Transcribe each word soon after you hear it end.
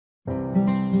Hi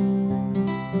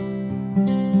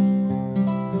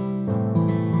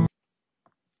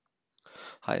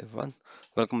everyone,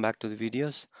 welcome back to the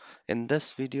videos. In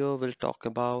this video, we'll talk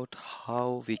about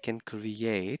how we can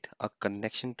create a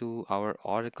connection to our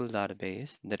Oracle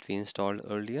database that we installed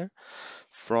earlier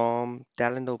from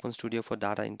Talend Open Studio for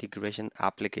data integration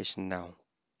application now.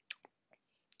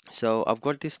 So I've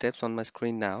got these steps on my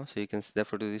screen now, so you can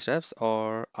refer to these steps,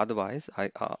 or otherwise,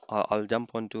 I'll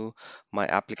jump onto my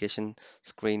application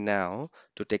screen now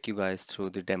to take you guys through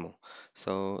the demo.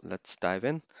 So let's dive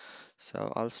in.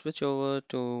 So I'll switch over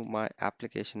to my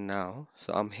application now.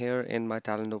 So I'm here in my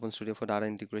Talend Open Studio for data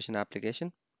integration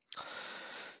application.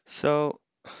 So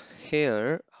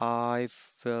here I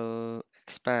will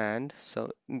expand.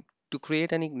 To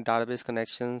create any database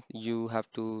connection, you have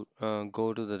to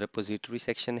go to the repository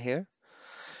section here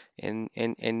in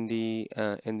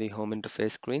the home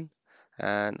interface screen,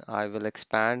 and I will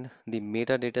expand the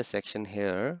metadata section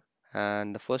here.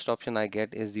 And the first option I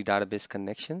get is the database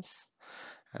connections,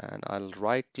 and I'll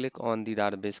right click on the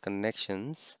database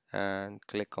connections and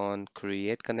click on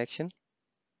create connection.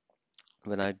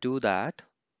 When I do that,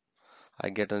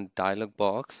 I get a dialog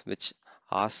box which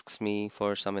asks me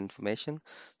for some information.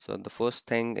 So the first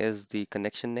thing is the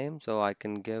connection name. So I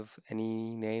can give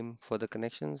any name for the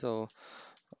connection. So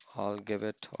I'll give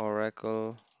it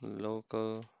Oracle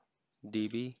local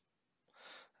DB,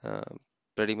 uh,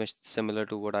 pretty much similar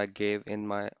to what I gave in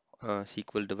my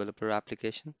SQL developer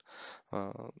application.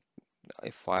 Uh,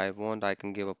 If I want, I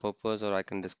can give a purpose or I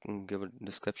can give a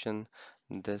description.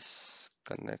 This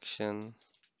connection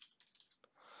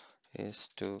is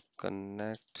to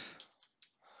connect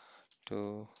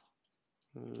to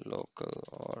local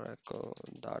Oracle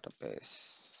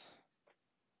database.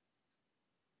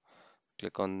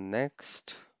 Click on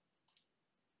next.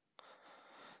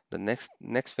 The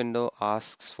next window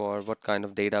asks for what kind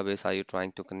of database are you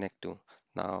trying to connect to.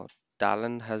 Now,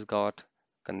 Talent has got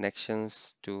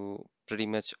connections to pretty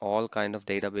much all kind of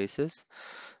databases,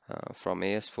 from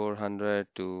AS400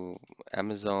 to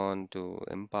Amazon to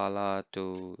Impala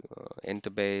to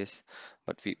Interbase.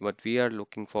 But what we are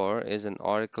looking for is an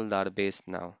Oracle database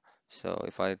now. So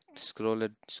if I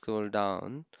scroll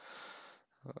down,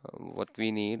 what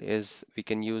we need is we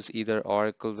can use either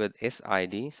Oracle with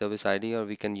SID, service ID, or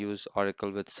we can use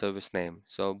Oracle with service name.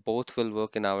 So both will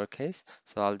work in our case.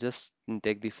 So I'll just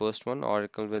take the first one,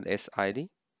 Oracle with SID.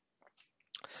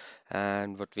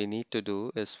 And what we need to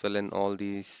do is fill in all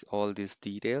these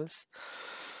details.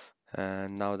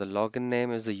 And now the login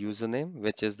name is the username,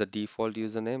 which is the default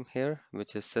username here,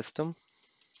 which is system.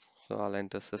 So I'll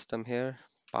enter system here.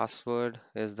 Password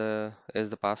is the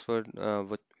password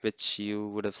which you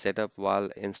would have set up while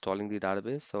installing the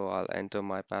database. So I'll enter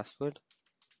my password.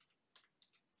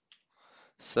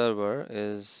 Server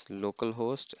is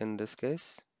localhost in this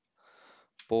case.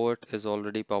 Port is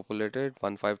already populated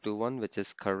 1521, which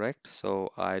is correct.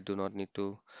 So I do not need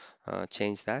to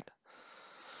change that.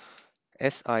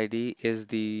 SID is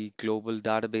the global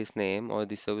database name or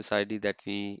the service ID that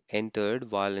we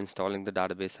entered while installing the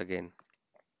database again.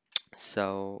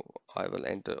 So I will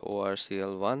enter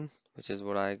ORCL1, which is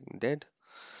what I did.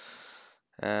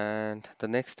 And the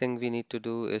next thing we need to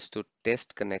do is to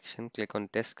test connection. Click on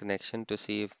test connection to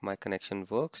see if my connection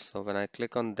works. So when I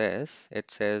click on this,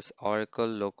 it says Oracle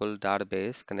local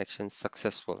database connection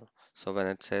successful. So when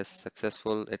it says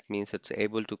successful, it means it's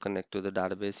able to connect to the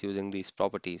database using these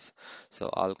properties. So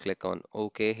I'll click on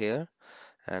OK here.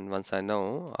 And once I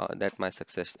know that my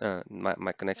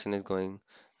connection is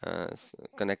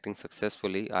connecting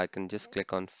successfully, I can just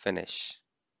click on finish.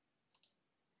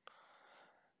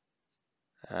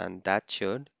 And that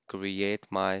should create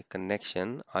my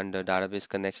connection under database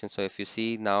connection. So if you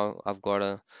see now, I've got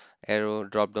a arrow,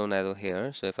 drop down arrow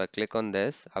here. So if I click on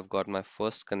this, I've got my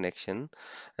first connection,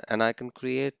 and I can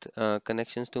create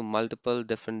connections to multiple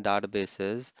different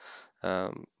databases,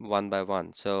 one by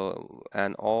one. So,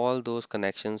 and all those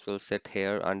connections will sit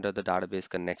here under the database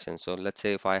connection. So let's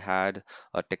say if I had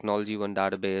a technology one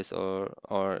database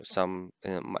or some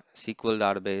SQL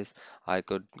database, I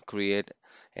could create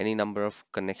any number of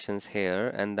connections here,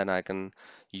 and then I can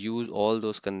use all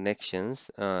those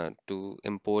connections to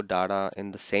import data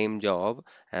in the same job,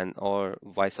 and or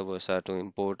vice versa, to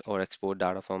import or export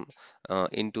data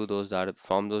into those data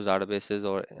from those databases,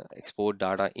 or export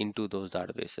data into those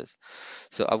databases.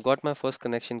 So I've got my first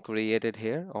connection created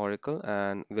here, Oracle,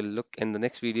 and we'll look in the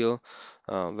next video.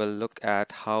 We'll look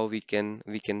at how we can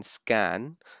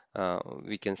scan a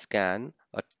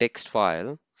text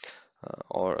file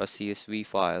or a CSV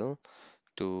file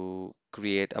to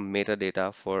create a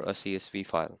metadata for a CSV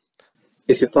file.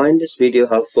 If you find this video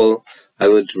helpful, I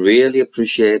would really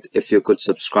appreciate if you could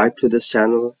subscribe to this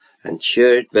channel and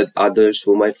share it with others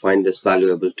who might find this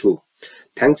valuable too.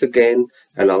 Thanks again,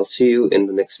 and I'll see you in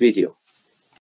the next video.